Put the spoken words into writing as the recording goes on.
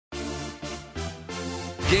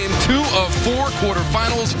Game 2 of 4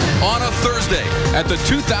 quarterfinals on a Thursday at the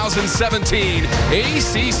 2017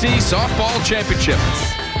 ACC Softball Championship.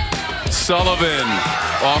 Sullivan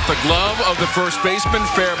off the glove of the first baseman.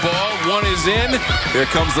 Fair ball. One is in. Here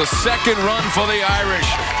comes the second run for the Irish.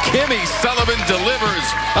 Kimmy Sullivan delivers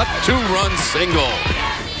a 2-run single.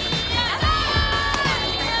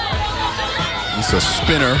 It's a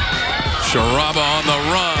spinner. Sharaba on the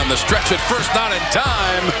run. The stretch at first not in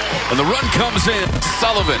time. And the run comes in.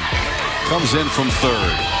 Sullivan comes in from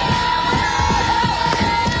third.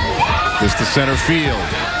 This to center field.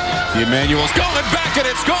 The Emmanuel's going back and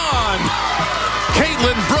it's gone.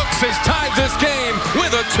 Caitlin Brooks has tied this game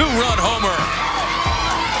with a 2-run homer.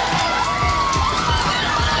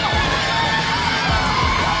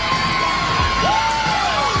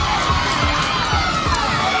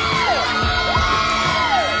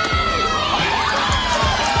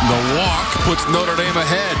 The walk puts Notre Dame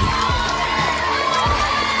ahead.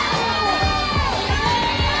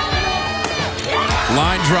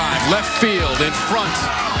 Line drive, left field, in front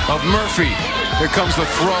of Murphy. Here comes the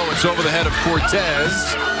throw. It's over the head of Cortez.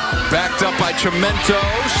 Backed up by Chimento.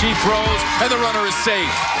 She throws, and the runner is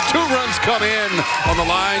safe. 2 runs come in on the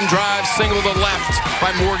line drive single to left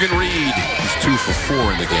by Morgan Reed. He's 2 for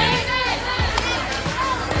 4 in the game.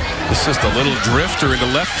 It's just a little drifter into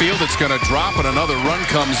left field. It's going to drop, and another run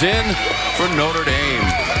comes in for Notre Dame.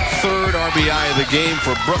 3rd RBI of the game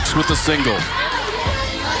for Brooks with the single.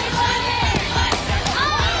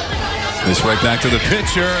 This right back to the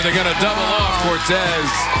pitcher. They're going to double off Cortez.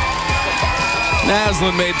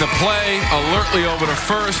 Naslin made the play. Alertly over to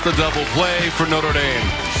first. The double play for Notre Dame.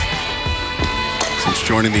 Since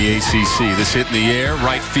joining the ACC, this hit in the air.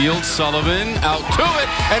 Right field. Sullivan out to it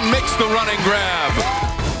and makes the running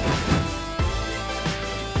grab.